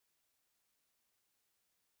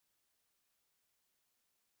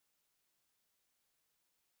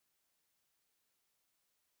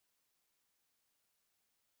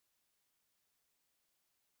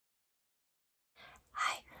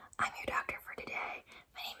I'm your doctor for today.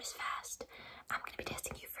 My name is Fast. I'm going to be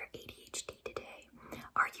testing you for ADHD today.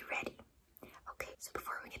 Are you ready? Okay, so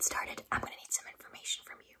before we get started, I'm going to need some information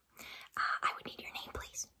from you. I would need your name,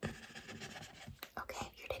 please. Okay,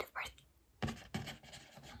 your date of birth.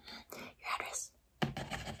 Your address.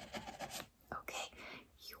 Okay,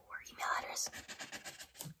 your email address.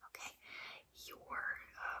 Okay, your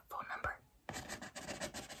phone number.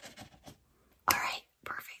 Alright,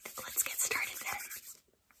 perfect. Let's get started then.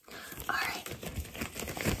 Alright,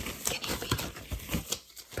 can you be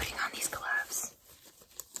putting on these gloves?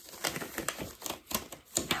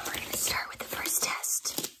 And we're going to start with the first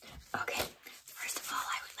test. Okay, first of all,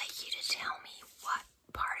 I would like you to tell me what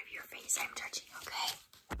part of your face I'm touching, okay?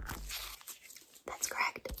 That's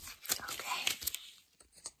correct. Okay.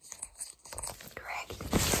 Correct.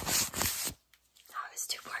 Oh, there's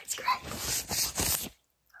two parts, correct?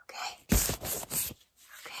 Okay.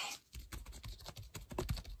 Okay.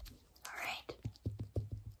 Alright.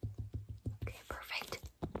 Okay, perfect.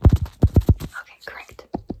 Okay, correct.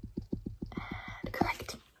 And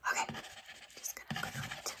correct. Okay. Just gonna quickly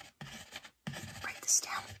write this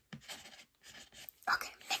down.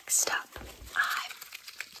 Okay, next up, I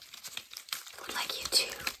would like you to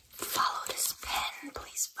follow this pen.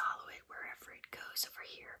 Please follow it wherever it goes. Over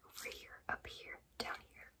here, up here, down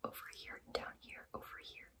here, over here, down here, over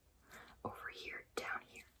here, over here, down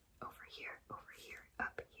here, over here,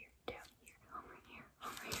 up here, down here, over here,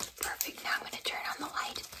 over here. Perfect. Now I'm going to turn on the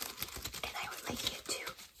light, and I would like you to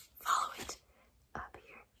follow it. Up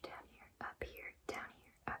here, down here, up here, down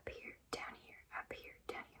here, up here, down here, up here,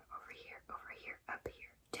 down here, over here, up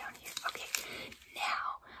here, down here. Okay,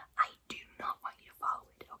 now I do not want you to follow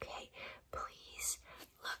it, okay? Please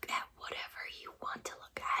look at whatever you want to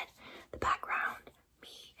look at. The background,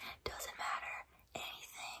 me, doesn't matter.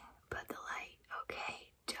 Anything but the light,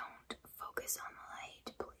 okay? Don't focus on the light.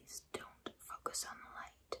 Please don't focus on the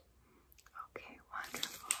light. Okay,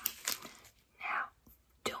 wonderful. Now,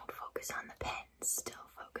 don't focus on the pen. Still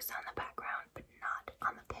focus on the background, but not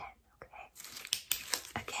on the pen, okay?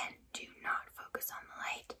 Again, do not focus on the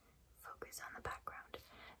light. Focus on the background.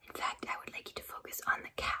 In fact, I would like you to focus on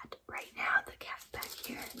the cat right now. The cat back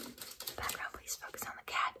here. The background, please focus on the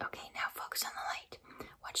cat. Okay, now focus on the light.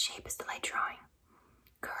 What shape is the light drawing?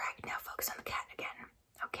 Correct. Now focus on the cat again.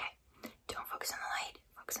 Okay. Don't focus on the light.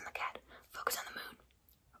 Focus on the cat. Focus on the moon.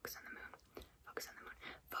 Focus on the moon. Focus on the moon.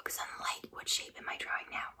 Focus on the light. What shape am I drawing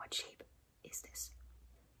now? What shape is this?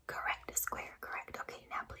 Correct. A square. Correct. Okay,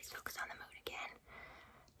 now please focus on the moon again.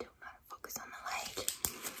 Do not focus on the light.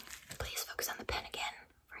 Please focus on the pen again.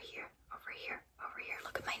 Over here. Over here. Over here.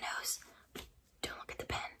 Look at my nose. Don't look at the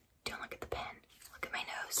pen. Don't look at the pen. Look at my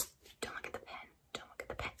nose. Don't look at the pen. Don't look at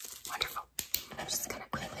the pen. Wonderful. I'm just gonna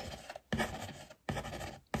quickly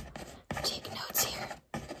take notes here.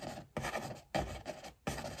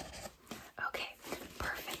 Okay,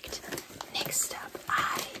 perfect. Next up,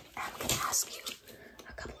 I am gonna ask you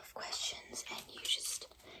a couple of questions, and you just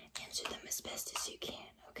answer them as best as you can,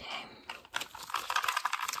 okay?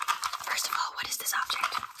 First of all, what is this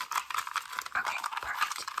object? Okay,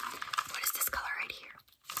 perfect. What is this color right here?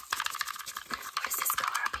 What is this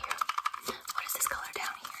color up here? What is this color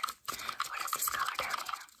down here? What is this color down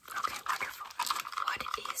here? Okay, wonderful. What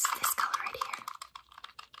is this color right here?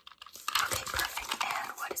 Okay, perfect. And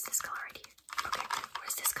what is this color right here? Okay, what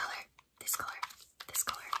is this color? This color, this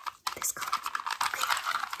color, this color. Okay,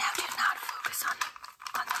 now do not focus on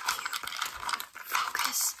the cube.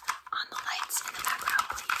 Focus on the lights in the background,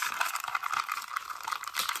 please.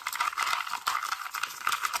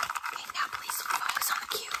 Okay, now please focus on the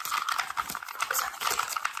cube. Focus on the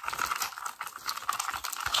cube.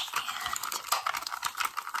 And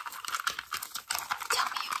tell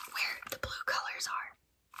me where the blue colors are.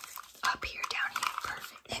 Up here, down here.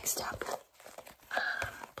 Perfect. Next up,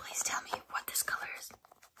 please tell me what this color is.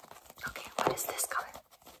 Okay, what is this color?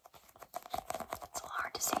 It's a little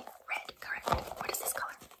hard to see. Red, correct. What is this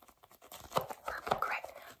color? Purple,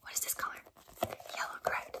 correct. What is this color? Yellow,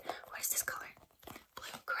 correct. What is this color?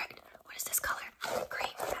 Blue, correct. What is this color?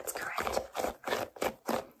 Green, that's correct.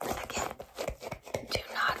 Again, do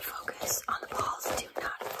not focus on the balls. Do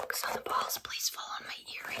not focus on the balls. Please follow on my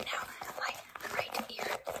ear right now. My right ear.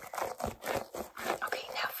 Okay,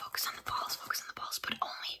 now focus on the balls.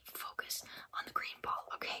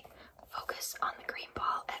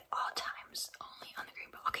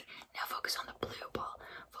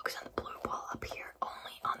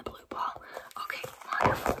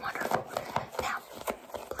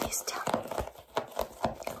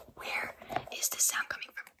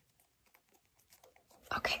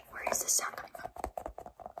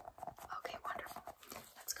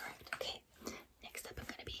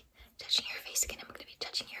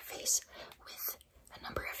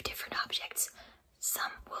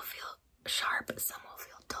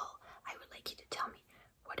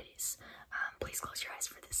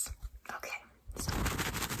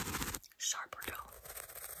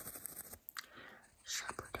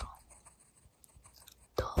 sharper, dull.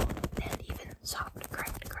 Dull and even, soft.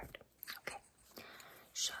 Correct, correct. Okay.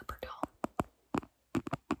 Sharper, dull.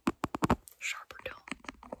 Sharper, dull.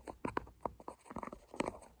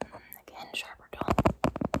 Again, sharper, dull.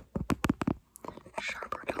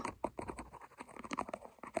 Sharper, dull.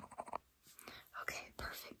 Okay,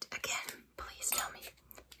 perfect. Again, please tell me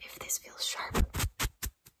if this feels sharp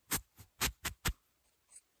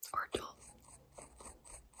or dull.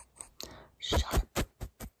 Sharp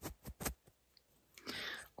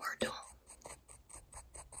or dull.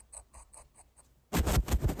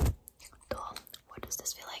 Dull. What does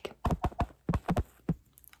this feel like?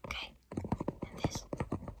 Okay. And this.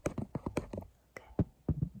 Okay.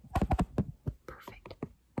 Perfect.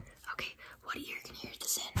 Okay, what ear can you hear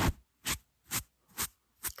this in?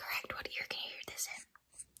 Correct, what ear can you hear this in?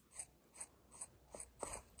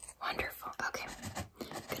 Wonderful. Okay.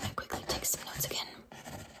 I'm gonna quickly take some notes again.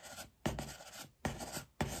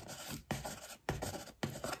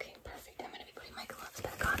 Okay, perfect. I'm gonna be putting my gloves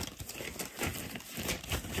back on.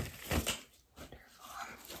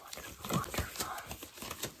 Wonderful, wonderful.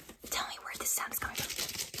 Tell me where this sound is coming from.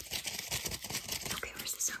 Okay,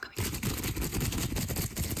 where's this sound coming from?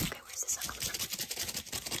 Okay, where's this sound coming from?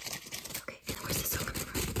 Okay, and where's this sound coming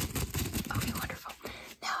from? Okay, wonderful.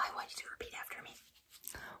 Now I want you to repeat after me.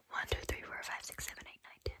 1, 2, 3, 4, 5, 6, 7, 8,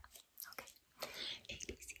 9, 10. Okay. A,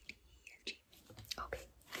 B, C, D, E, F, G. Okay.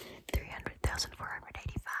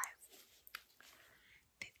 300,485.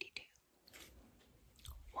 52.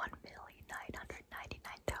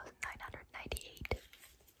 1,999,998.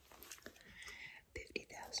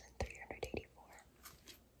 50,384.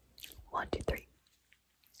 1, 2, 3.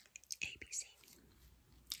 A, B, C.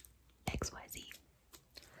 X, Y, Z.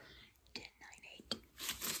 10, 9, 8.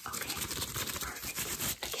 Okay, perfect.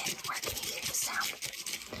 Again, where can you hear the sound?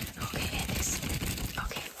 Okay, and this.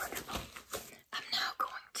 Okay, wonderful. I'm now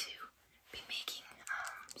going to be making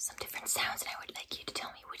some different sounds, and I would like you to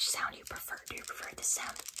tell me which sound you prefer. Do you prefer this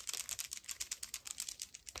sound?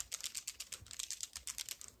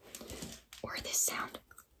 Or this sound?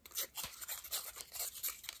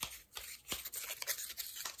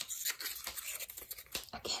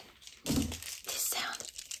 Again, this sound.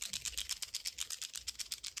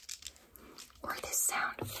 Or this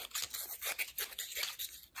sound.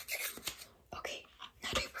 Okay, now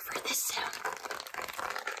do you prefer this sound?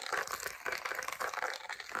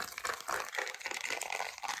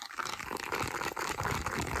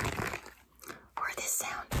 Or this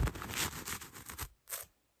sound?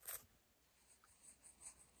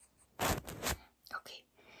 Okay,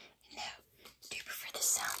 now do you prefer this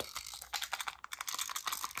sound?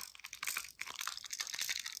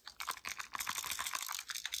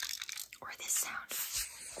 Or this sound?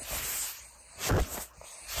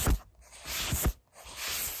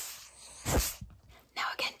 Now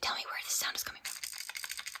again, tell me where this sound is coming from.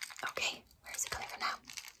 Okay, where is it coming from now?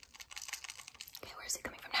 Okay, where is it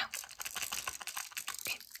coming from now?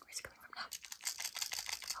 Okay, where is it coming from now?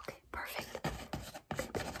 Okay, perfect.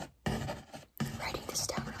 Writing this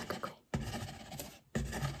down really quickly.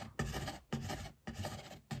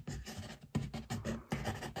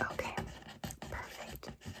 Okay, perfect.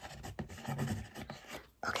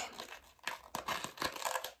 Okay,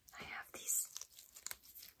 I have these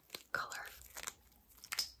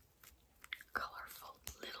colorful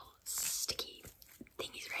little sticky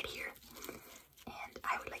thingies right here, and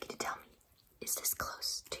I would like you to tell me, is this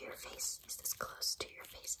close to your face? Is this close to your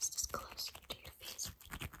face? Is this close to your face?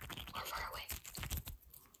 Or far away?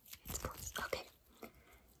 It's close. Okay.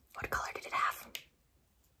 What color did it have?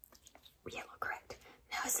 Yellow, correct.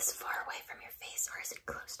 Now, is this far away from your face, or is it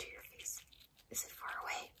close to your face? Is it far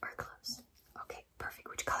away or close? Okay, perfect.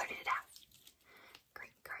 Which color did it have?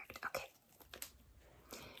 Great, correct. Okay.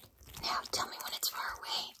 Now, tell me when it's far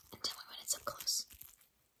away, and tell me when it's up close.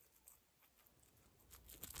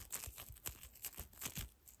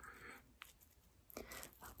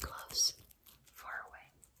 Up close, far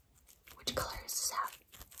away. Which color does this have?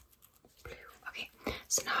 Blue. Okay,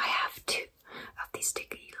 so now I have two of these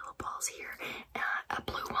sticky little balls here, a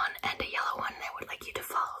blue one and a yellow one, and I would like you to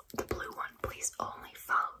follow the blue one. Please only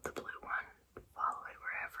follow the blue one. Follow it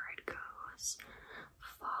wherever it goes.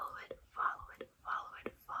 Follow it, follow it, follow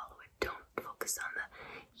it, follow it. Don't focus on the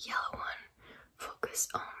yellow one. Focus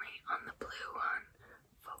only on the blue one.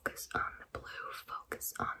 Focus on the blue.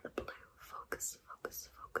 Focus on the blue. Focus, focus,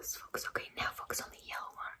 focus, focus. Okay, now focus on the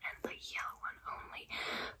yellow one and the yellow one only.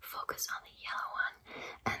 Focus on the yellow one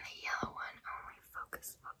and the yellow one only.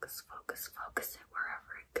 Focus, focus, focus, focus it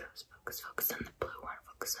wherever it goes. Focus, focus on the blue one.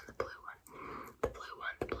 Focus on the blue one. The blue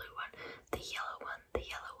one, the blue one, the yellow one, the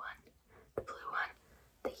yellow one, the blue one,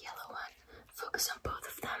 the yellow one. Focus on both.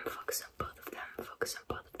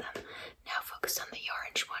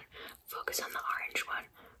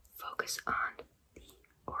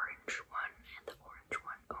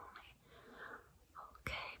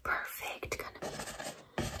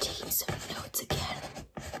 some notes again.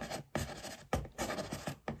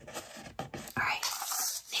 Alright,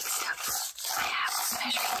 next up, I have this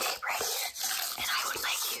measuring tape right here, and I would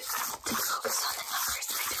like you to focus on the numbers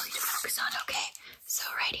that I tell you to focus on, okay? So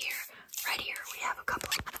right here, we have a couple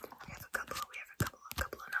of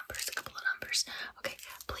numbers. Okay,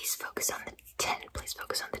 please focus on the 10, please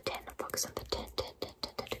focus on the 10, focus on the 10, 10, 10,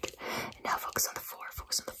 10, 10, 10, 10. And now focus on the 4,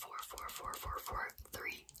 focus on the 4, 4, 4, 4, 4,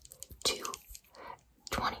 3, 2,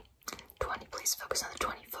 20, 20, please focus on the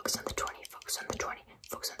 20, focus on the 20, focus on the 20,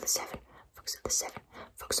 focus on the 7, focus on the 7,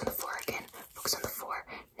 focus on the 4 again, focus on the 4.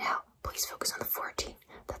 Now, please focus on the 14,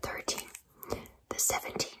 the 13, the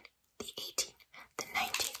 17, the 18, the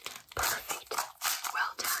 19. Perfect.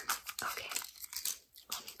 Well done. Okay.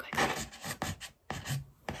 Let me quickly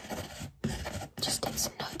just take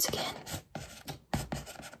some notes again.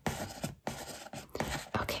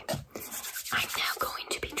 Okay. I'm now going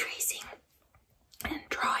to be tracing and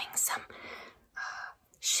drawing some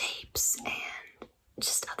shapes and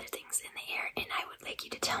just other things in the air, and I would like you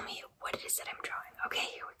to tell me what it is that I'm drawing. Okay,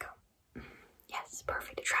 here we go. Yes,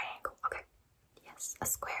 perfect. A triangle. Okay. Yes, a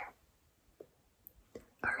square.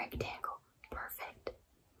 A rectangle. Perfect.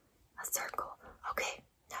 A circle. Okay,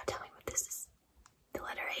 now tell me what this is. The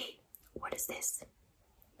letter A. What is this?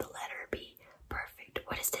 The letter B. Perfect.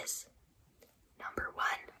 What is this? Number 1.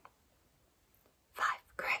 5.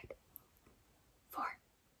 Correct. 4.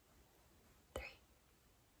 3.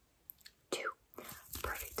 2.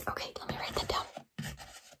 Perfect. Okay, let me write that down.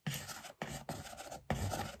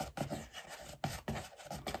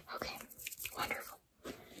 Okay, wonderful.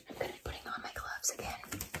 I'm going to be putting on my gloves again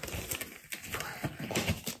for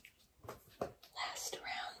last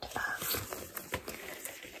round of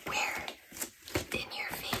where in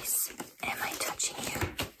your face am I touching you?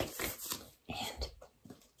 And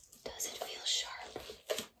does it feel sharp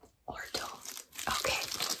or dull? Okay,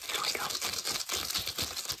 here we go.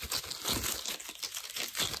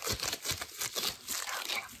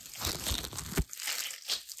 Okay.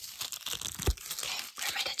 Okay, where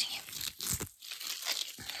am I touching you?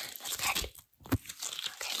 That's correct.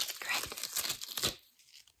 Okay, correct.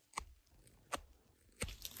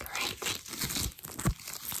 Correct.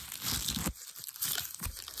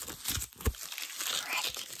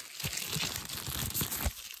 Correct.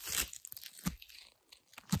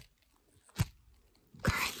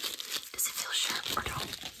 Correct. Does it feel sharp or dull?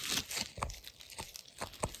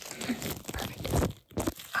 Perfect.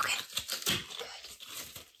 Okay. Good.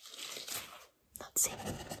 Let's see.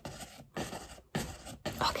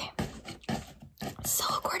 Okay. So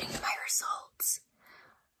according to my results,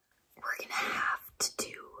 we're gonna have to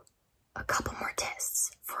do a couple more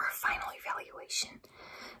tests for a final evaluation,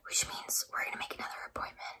 which means we're gonna make another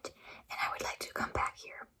appointment, and I would like to come back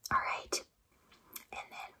here. Alright? And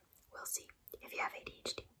then we'll see if you have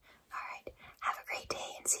ADHD. Alright. Have a great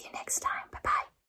day and see you next time. Bye-bye.